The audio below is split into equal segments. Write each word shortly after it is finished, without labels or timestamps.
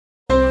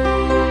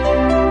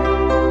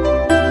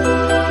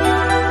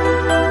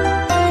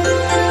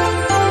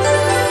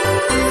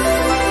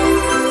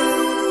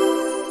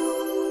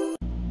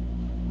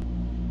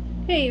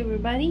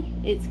everybody.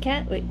 It's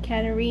Kat with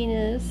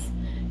Katarina's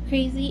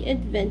Crazy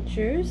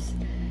Adventures.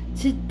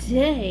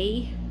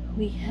 Today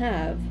we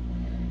have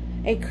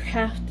a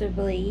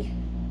Craftibly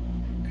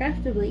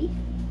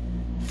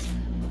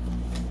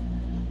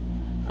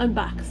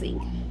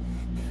unboxing.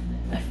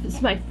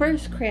 It's my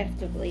first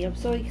Craftibly. I'm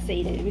so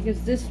excited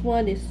because this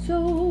one is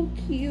so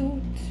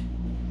cute.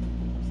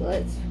 So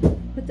let's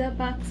put that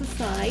box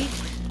aside.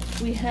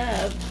 We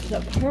have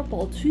the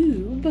purple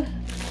tube,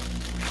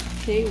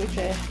 okay, which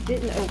I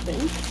didn't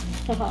open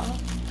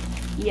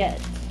yet.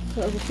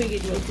 So I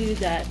figured we'll do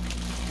that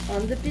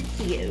on the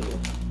video.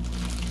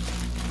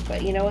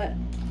 But you know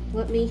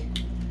what?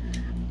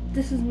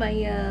 This is my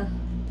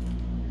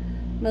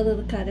my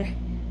little cutter.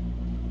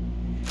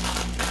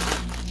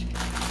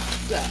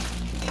 So I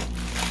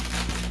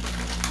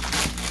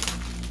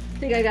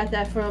think I got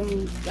that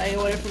I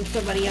ordered from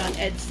somebody on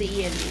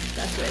Etsy, and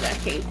that's where that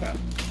came from.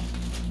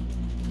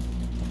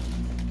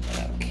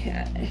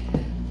 Okay.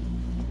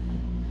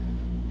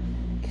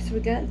 So we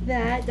got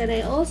that. Then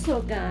I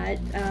also got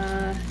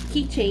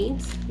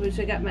keychains, which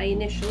I got my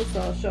initials,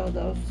 so I'll show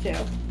those too.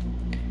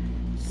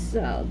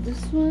 So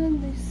this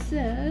one, they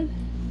said,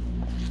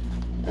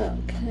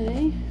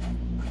 okay,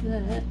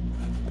 that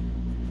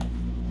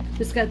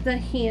just got the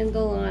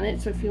handle on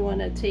it, so if you want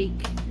to take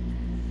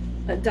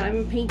a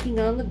diamond painting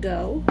on the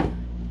go.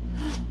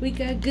 We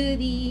got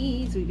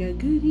goodies, and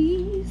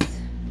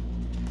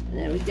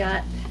then we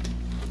got,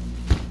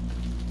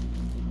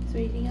 is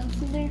there anything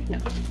else in there? No.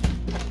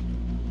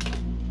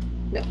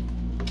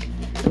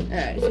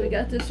 Alright, so we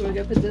got this, so we're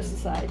gonna put this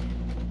aside.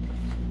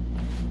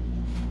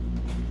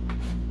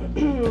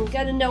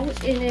 Got a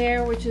note in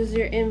there, which is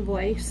your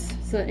invoice.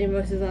 So the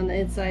invoice is on the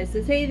inside. It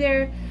says, hey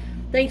there,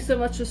 thanks so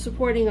much for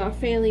supporting our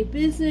family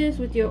business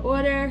with your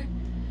order.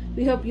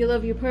 We hope you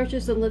love your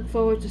purchase and look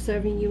forward to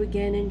serving you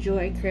again.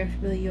 Enjoy.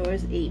 Craftibly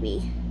yours,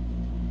 Amy.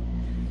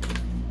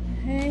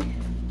 Okay,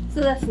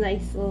 so that's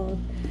nice,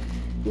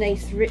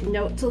 nice written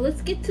note. So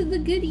let's get to the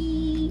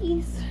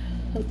goodies.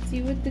 Let's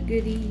see what the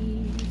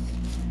goodies.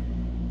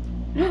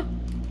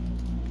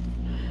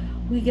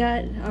 We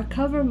got our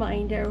cover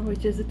minder,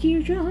 which is a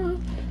teardrop.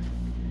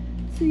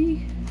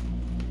 See,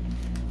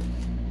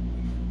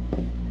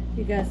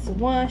 you got some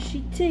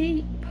washi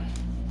tape.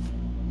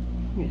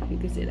 Yeah, you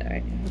can see that,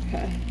 right?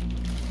 Okay.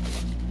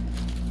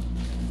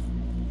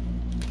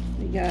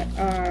 We got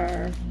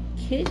our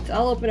kit.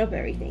 I'll open up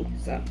everything.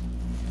 So,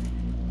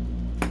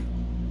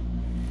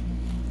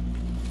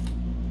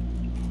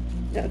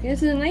 okay,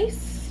 it's a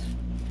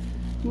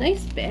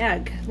nice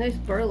bag, nice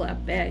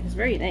burlap bag. It's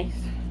very nice.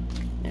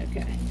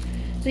 Okay,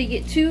 so you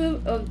get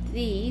 2 of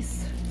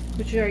these,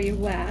 which are your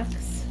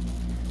wax.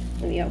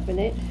 Let me open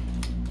it.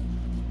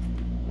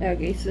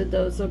 Okay, so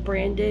those are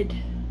branded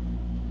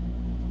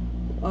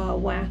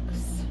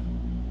wax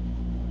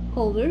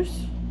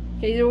holders.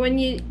 Okay, so when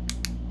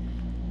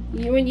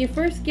you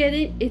first get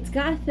it, it's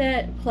got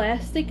that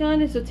plastic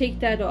on it, so take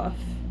that off.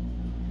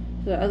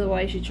 So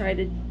otherwise you try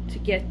to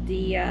get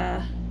the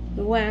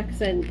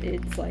wax and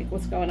it's like,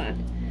 what's going on?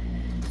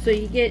 So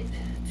you get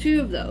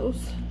 2 of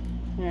those.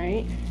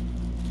 Alright,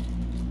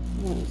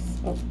 let's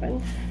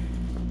open.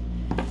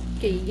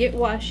 Okay, you get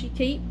washi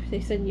tape.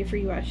 They send you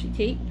free washi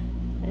tape.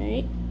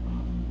 Alright,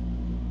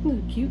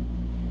 ooh, cute.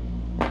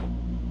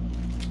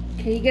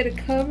 Okay, you get a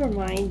cover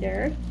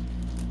minder,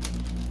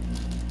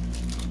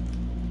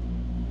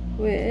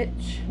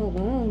 which, hold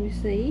on, let me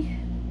see.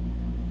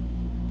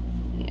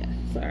 Yeah,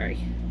 sorry.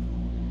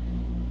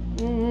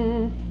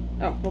 Oh,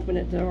 open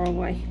it the wrong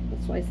way.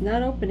 That's why it's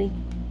not opening.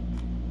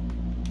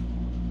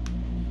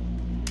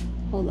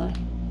 Hold on.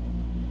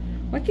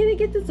 Why can't I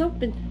get this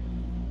open?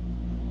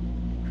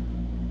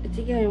 I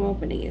think I'm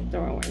opening it the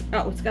wrong way.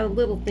 Oh, it's got a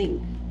little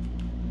thing.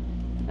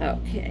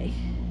 Okay.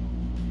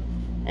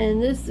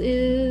 And this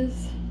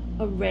is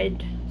a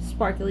red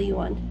sparkly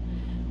one,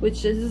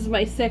 which this is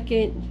my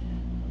second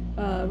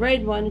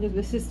red one because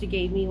my sister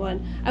gave me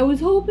one. I was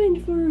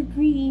hoping for a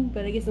green,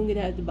 but I guess I'm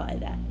gonna have to buy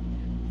that.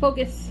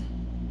 Focus.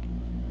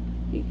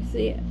 You can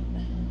see it.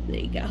 There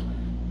you go.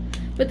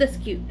 But that's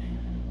cute.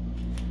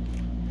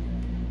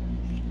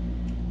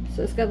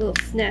 So it's got a little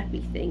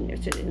snappy thing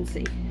which I didn't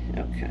see.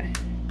 Okay.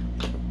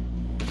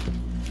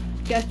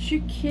 Got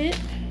your kit,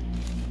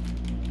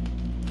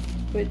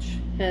 which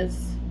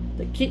has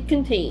the kit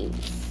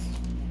contains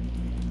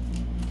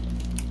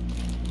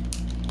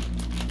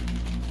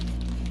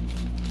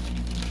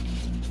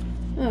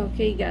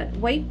okay, you got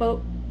white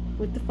boat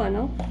with the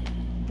funnel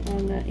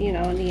on the, you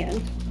know, on the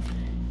end.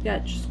 You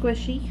got your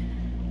squishy.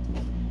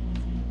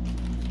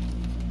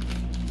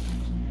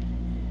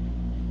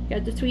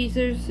 Got the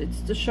tweezers.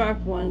 It's the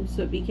sharp one,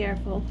 so be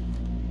careful.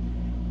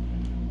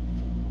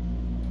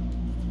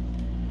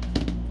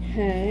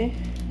 Okay.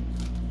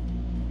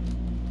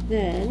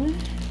 Then,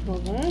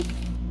 hold on.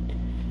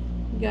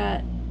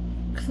 Got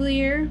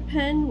clear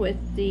pen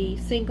with the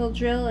single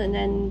drill, and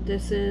then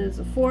this is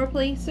a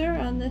 4-placer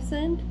on this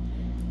end.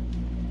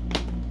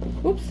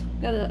 Oops,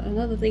 got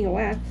another thing of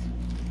wax.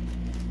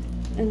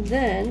 And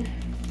then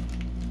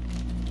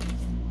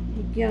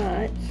we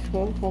got,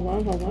 oh, hold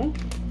on.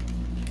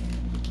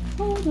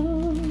 hold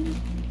on.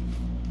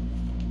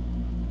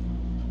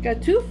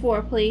 Got 2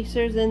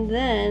 4-placers and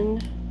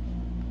then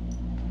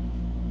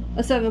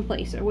a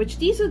 7-placer, which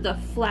these are the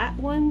flat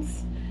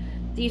ones.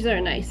 These are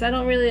nice. I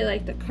don't really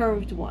like the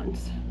curved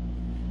ones.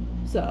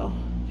 So,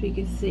 if you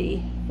can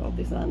see,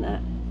 focus on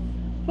that.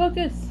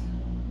 Focus.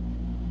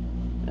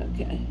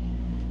 Okay.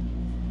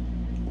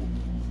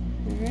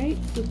 Alright,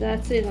 so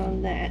that's it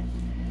on that.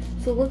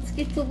 So let's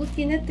get to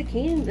looking at the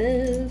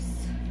canvas.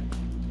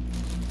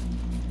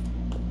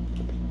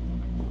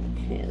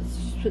 Okay, let's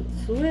just put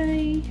this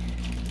away.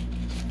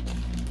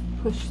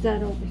 Push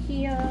that over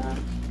here.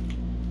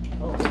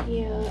 Over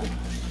here.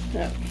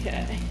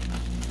 Okay.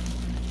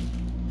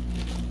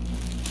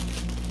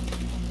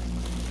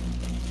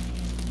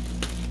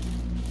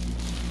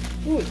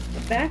 Ooh,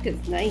 the back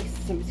is nice.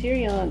 The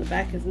material on the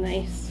back is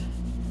nice.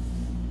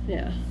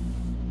 Yeah,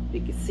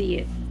 you can see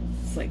it.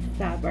 It's like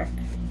fabric.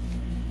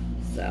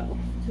 So,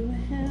 do I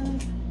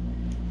have...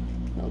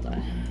 Hold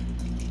on.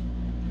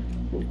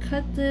 I'm gonna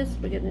cut this.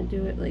 We're gonna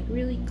do it like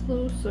really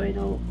close so I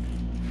don't...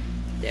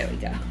 There we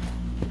go.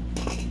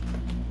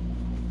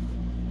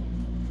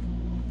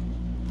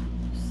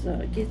 So,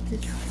 get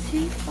this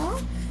tape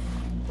off.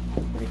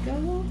 There we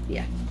go.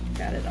 Yeah,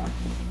 got it off.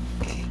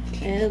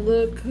 And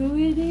look who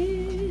it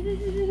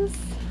is.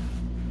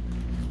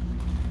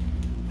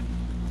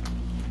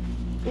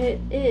 It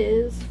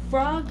is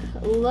Frog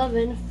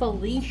Lovin'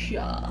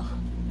 Felicia.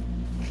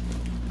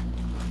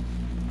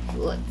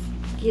 Let's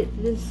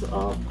get this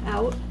all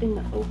out in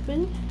the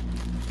open.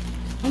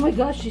 Oh my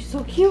gosh, she's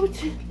so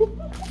cute.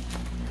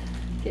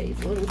 Okay,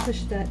 so let me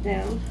push that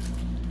down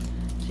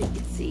so you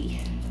can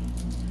see.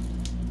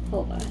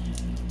 Hold on.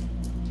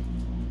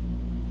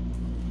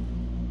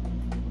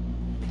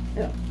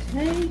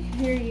 Okay,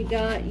 here you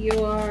got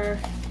your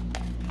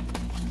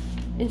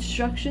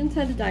instructions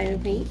how to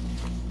diamond paint.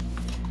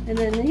 And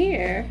then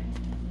here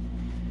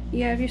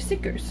you have your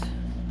stickers,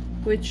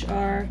 which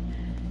are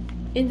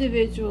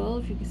individual.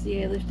 If you can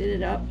see, I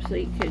lifted it up so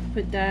you could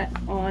put that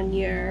on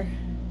your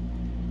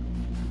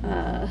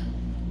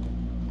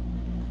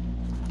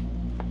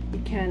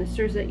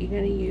canisters that you're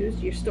going to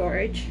use, your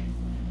storage.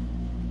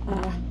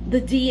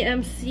 The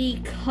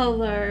DMC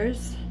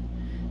colors,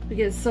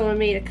 because someone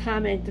made a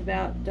comment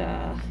about,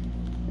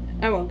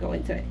 I won't go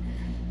into it,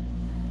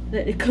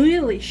 that it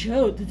clearly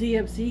showed the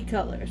DMC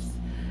colors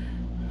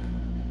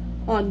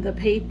on the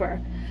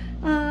paper.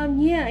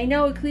 Yeah, I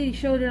know it clearly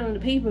showed it on the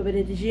paper, but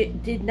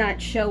it did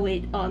not show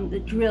it on the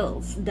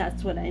drills.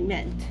 That's what I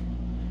meant.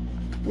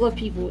 Love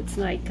people with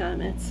snide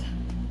comments.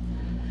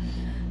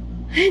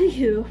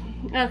 Anywho,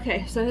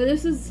 okay, so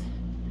this is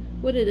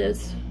what it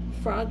is.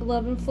 Frog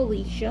Lovin'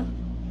 Felicia.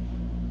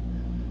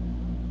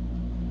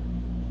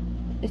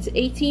 It's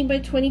 18 by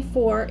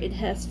 24. It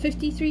has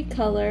 53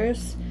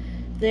 colors.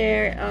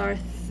 There are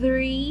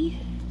 3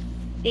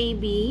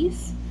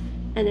 ABs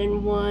and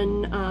then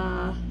 1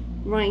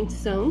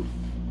 rhinestone.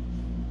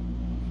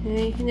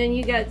 Okay, and then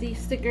you got these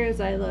stickers.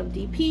 I love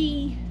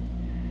DP.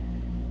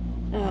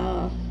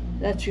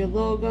 That's your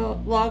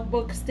logo,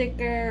 logbook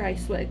sticker. I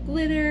sweat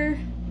glitter.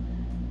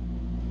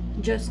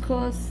 Just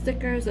Cause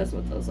stickers. That's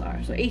what those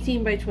are. So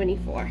 18 by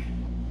 24.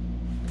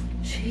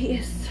 She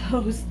is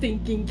so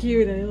stinking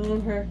cute. I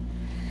love her.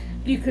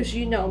 Because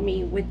you know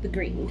me with the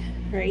green,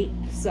 right?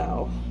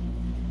 So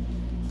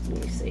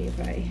let me see if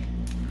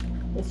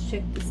let's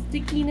check the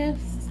stickiness.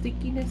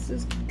 Stickiness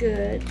is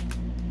good.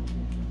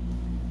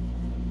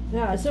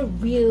 Yeah, it's a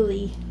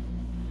really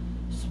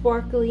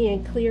sparkly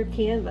and clear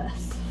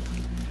canvas.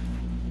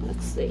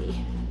 Let's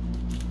see.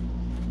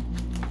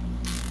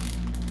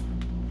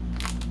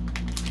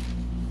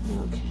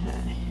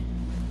 Okay.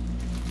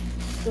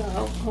 So,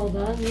 hold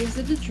on. These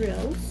are the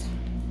drills.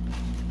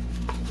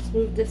 Let's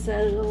move this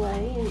out of the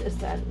way and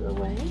this out of the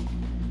way.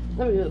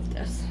 Let me move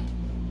this.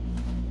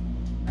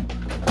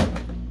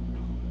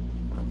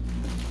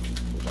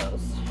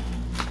 Those.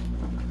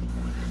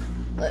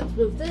 Let's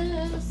move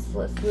this.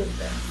 Let's move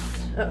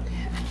this.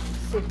 Okay.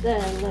 So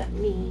then let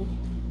me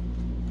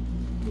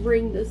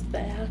bring this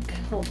back.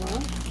 Hold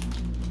on.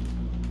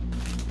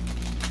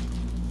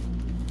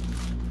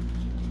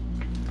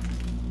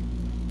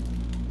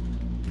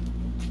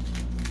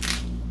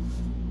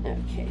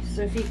 Okay,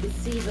 so if you can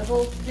see the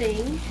whole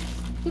thing,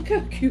 look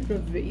how cute her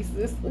face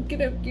is. Look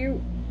at how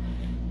cute.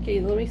 Okay,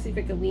 let me see if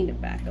I can lean it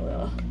back a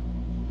little.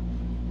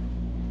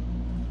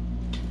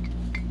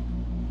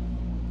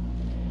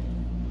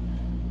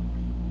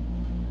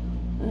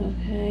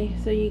 Okay,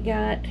 so you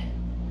got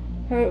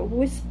her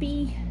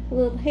wispy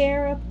little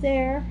hair up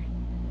there.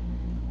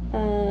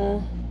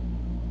 And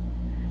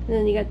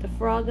then you got the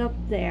frog up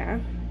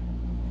there.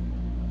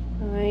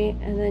 Alright,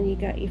 and then you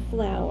got your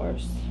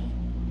flowers.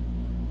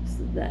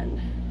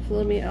 So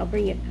let me, I'll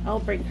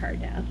bring her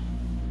down.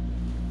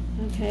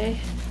 Okay,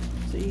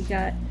 so you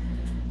got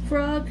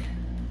frog.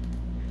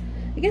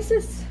 I guess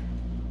there's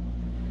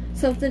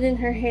something in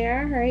her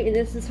hair, right? And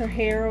this is her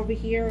hair over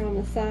here on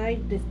the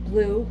side, this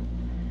blue,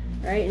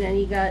 right? And then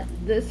you got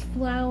this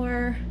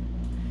flower.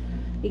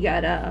 You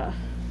got a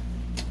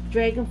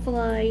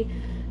dragonfly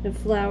and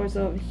flowers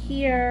over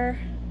here.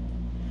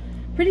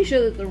 Pretty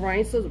sure that the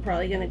rhinestones are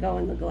probably going to go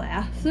in the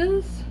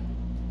glasses.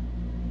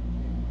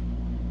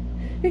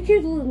 A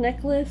cute little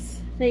necklace.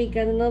 Then you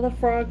got another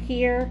frog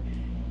here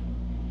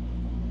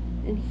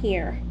and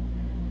here.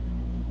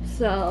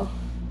 So,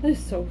 it's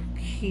so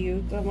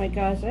cute. Oh my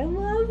gosh, I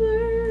love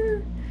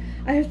her.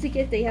 I have to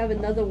get, they have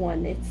another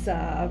one. It's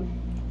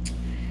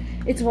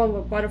one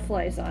with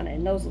butterflies on it,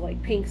 and those are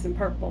like pinks and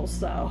purples,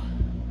 so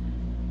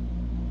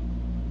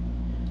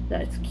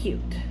that's cute.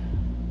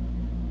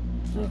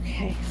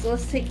 Okay, so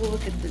let's take a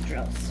look at the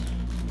drills.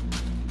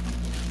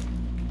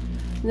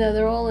 Now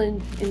they're all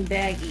in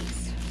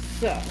baggies,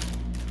 so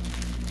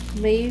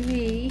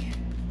maybe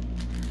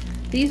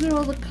these are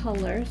all the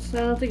colors. I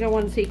don't think I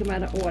want to take them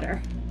out of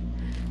order.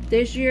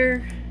 There's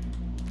your,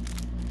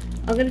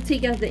 I'm going to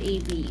take out the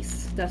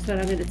ABs. That's what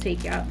I'm going to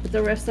take out, but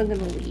the rest I'm going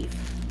to leave.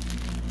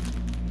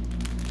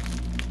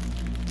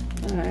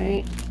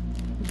 Alright,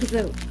 look at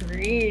that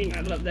green.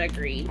 I love that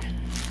green.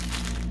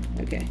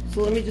 Okay,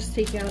 so let me just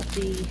take out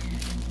the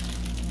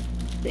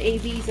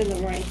ABs and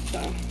the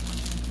rhinestone,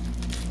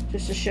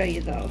 just to show you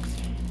those.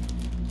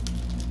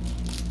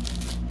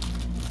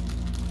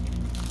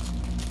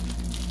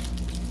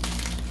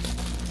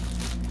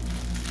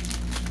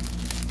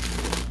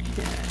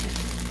 Okay,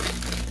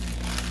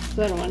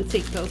 so I don't want to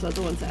take those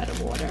other ones out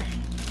of order.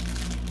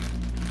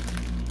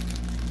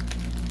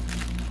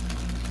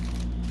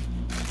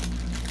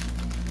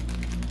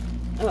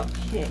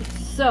 Okay,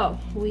 so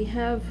we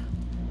have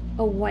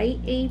a white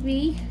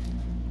AB,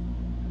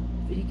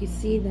 if you can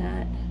see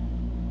that.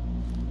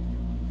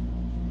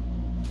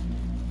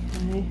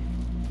 Okay.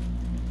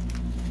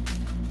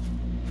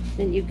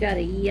 Then you've got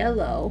a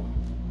yellow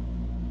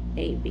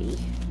AB.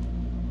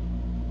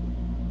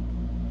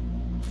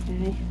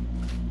 Okay.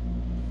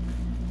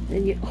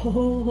 Then you,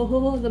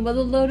 oh, the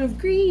mother load of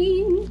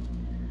green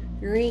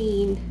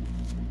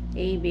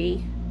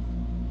AB.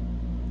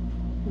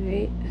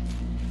 Right.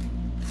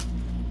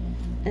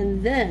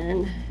 And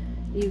then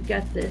you've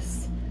got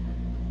this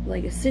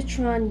like a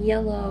citron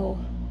yellow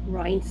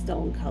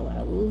rhinestone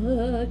color.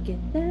 Look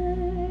at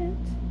that.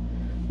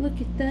 Look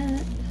at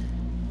that.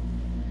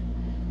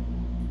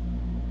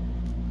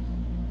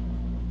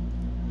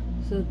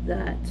 So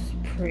that's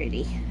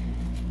pretty.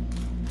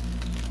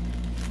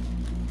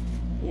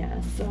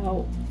 Yeah,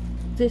 so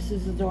this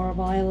is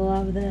adorable. I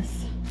love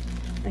this.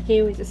 I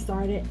can't wait to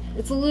start it.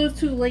 It's a little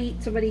too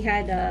late. Somebody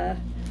had a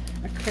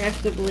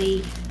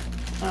Craftibly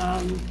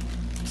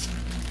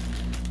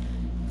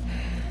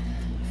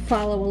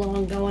follow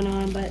along going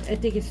on, but I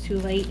think it's too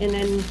late. And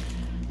then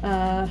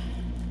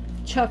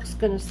Chuck's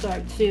gonna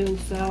start soon,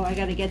 so I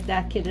gotta get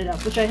that kitted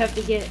up, which I have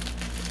to get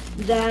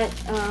that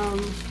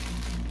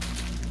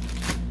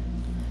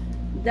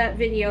that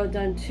video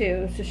done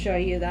too, to show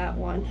you that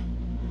one.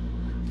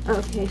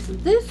 Okay, so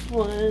this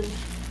one,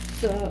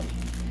 so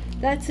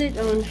that's it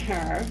on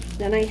her.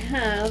 Then I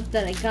have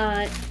that I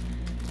got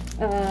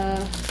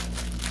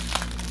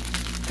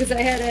because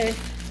I had to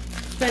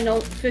spend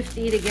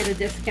 $50 to get a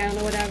discount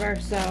or whatever,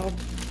 so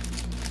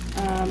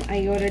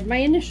I ordered my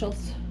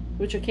initials,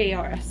 which are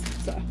KRS.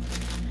 So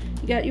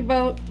you got your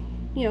boat,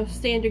 you know,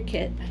 standard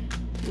kit.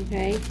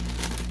 Okay,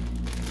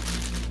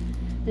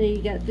 then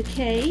you got the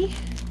K,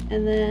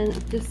 and then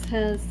this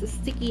has the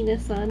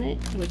stickiness on it,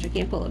 which I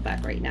can't pull it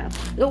back right now.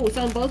 Oh, it's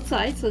on both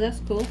sides, so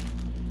that's cool.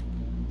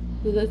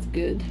 So that's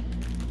good.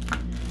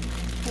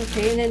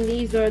 Okay, and then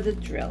these are the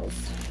drills.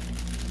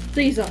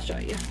 These I'll show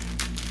you.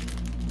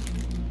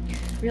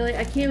 Really,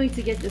 I can't wait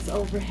to get this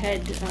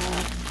overhead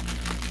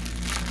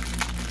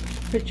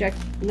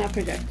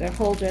projector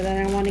holder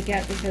that I want to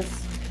get,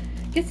 because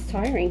it gets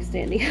tiring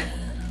standing.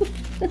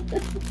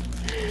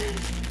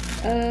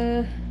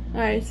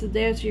 Alright, so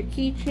there's your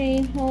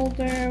keychain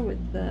holder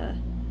with the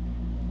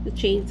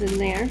chains in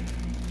there.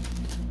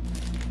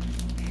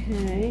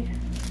 Okay.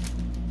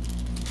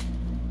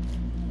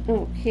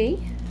 Okay.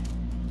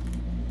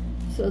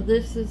 So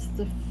this is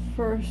the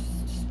first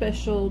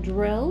special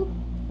drill.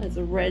 As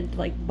a red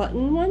like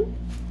button one.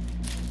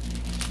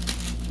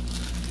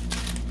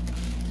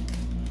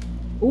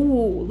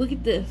 Ooh, look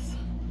at this.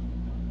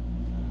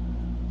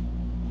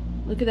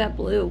 Look at that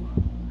blue.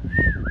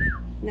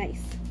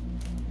 Nice.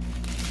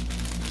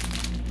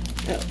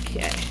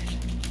 Okay.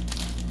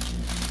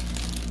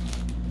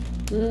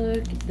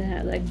 Look at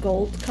that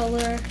gold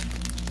color.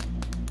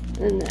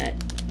 And that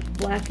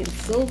black and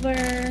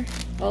silver.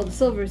 Oh, the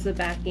silver is the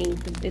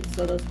backing. It's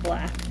so those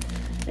black.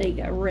 Then you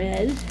got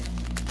red.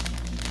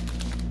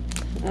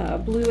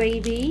 Blue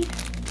AB,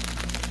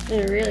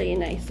 and a really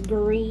nice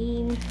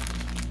green,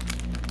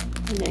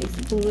 a nice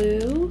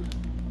blue.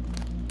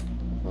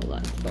 Hold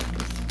on,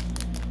 focus.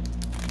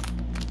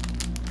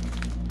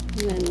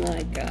 And then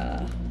like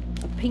a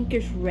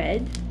pinkish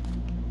red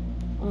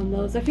on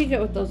those. I forget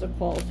what those are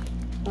called.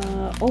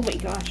 Oh my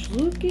gosh,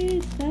 look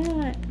at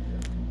that.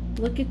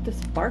 Look at the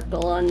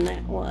sparkle on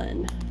that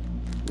one.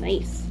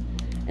 Nice.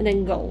 And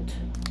then gold,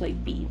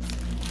 like beads.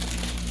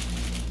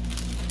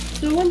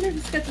 So I wonder if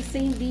it's got the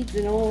same beads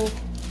in all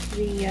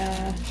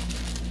the,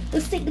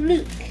 let's take a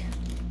look.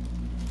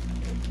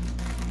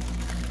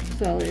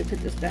 So let me put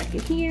this back in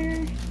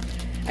here.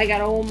 I got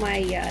all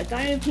my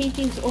diamond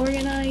paintings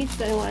organized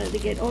that I wanted to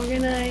get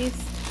organized.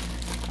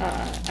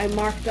 I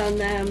marked on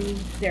them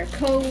their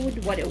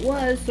code, what it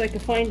was, so I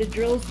could find the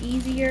drills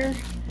easier.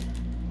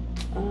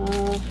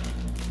 So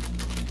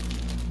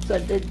I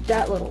did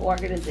that little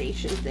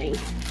organization thing.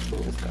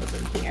 This goes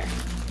in here.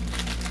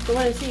 So I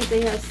want to see if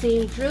they have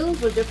same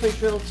drills or different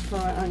drills for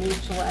on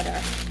each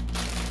letter.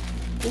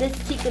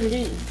 Let's take a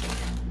look.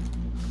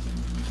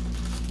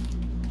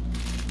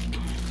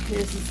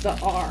 This is the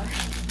R.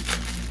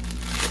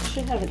 It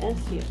should have an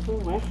S here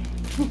somewhere.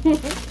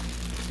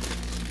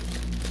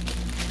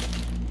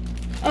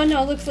 Oh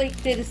no, it looks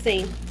like they're the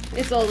same.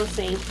 It's all the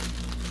same.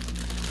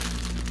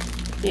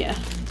 Yeah.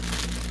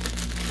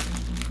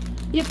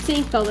 Yep,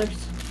 same colors.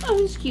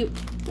 Oh, it's cute.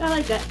 I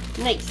like that.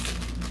 Nice.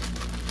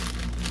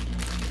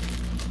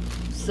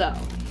 So,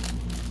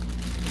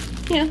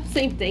 yeah,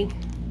 same thing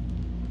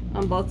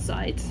on both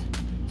sides.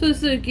 So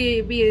this would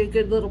be a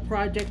good little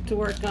project to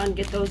work on,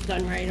 get those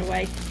done right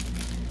away.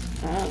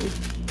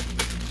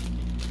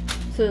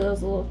 So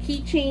those little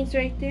keychains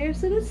right there.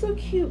 So that's so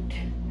cute.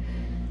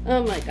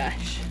 Oh my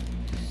gosh.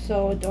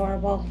 So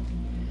adorable.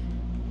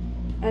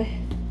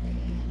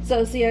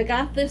 So see, I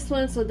got this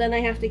one, so then I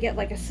have to get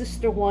like a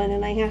sister one,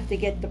 and I have to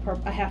get the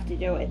purple. I have to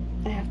do it.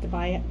 I have to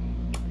buy it.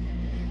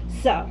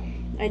 So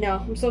I know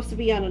I'm supposed to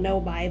be on a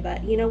no buy,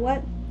 but you know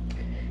what?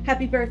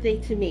 Happy birthday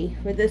to me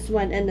for this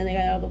one, and then I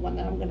got another one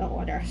that I'm gonna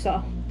order.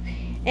 So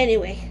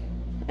anyway,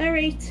 all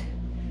right.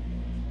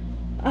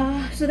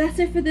 So that's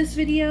it for this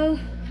video.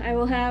 I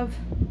will have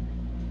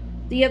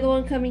the other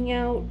one coming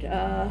out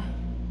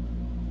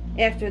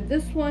after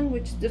this one,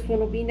 which this one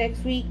will be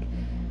next week,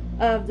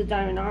 of the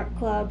Diamond Art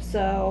Club.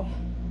 So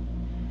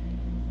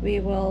we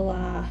will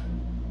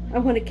I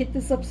want to get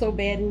this up so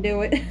bad and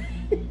do it.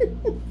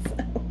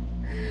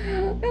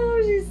 So,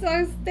 oh, she's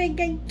so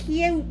stinking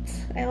cute.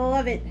 I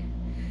love it.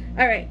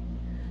 Alright,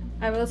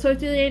 I will talk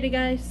to you later,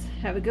 guys.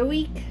 Have a good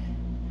week.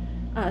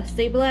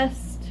 Stay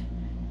blessed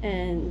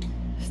and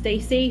stay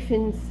safe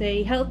and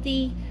stay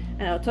healthy,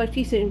 and I'll talk to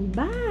you soon.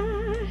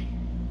 Bye.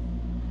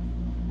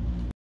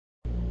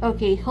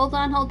 Okay, hold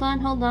on.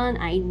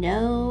 I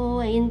know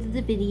I ended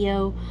the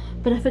video,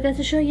 but I forgot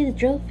to show you the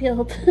drill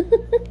field.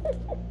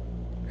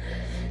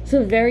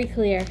 So very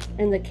clear,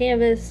 and the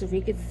canvas, if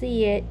you could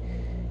see it,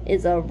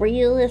 is a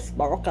real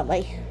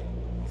sparkly.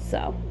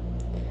 So,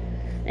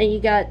 and you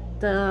got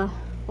the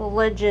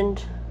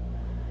legend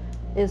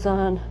is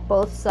on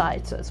both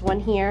sides, so it's one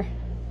here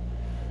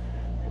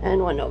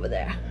and one over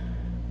there.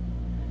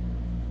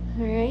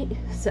 All right,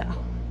 so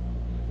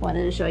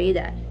wanted to show you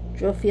that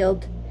drill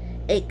field.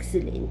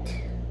 Excellent.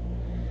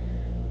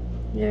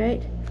 All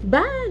right,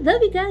 bye.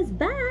 Love you guys.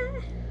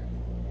 Bye.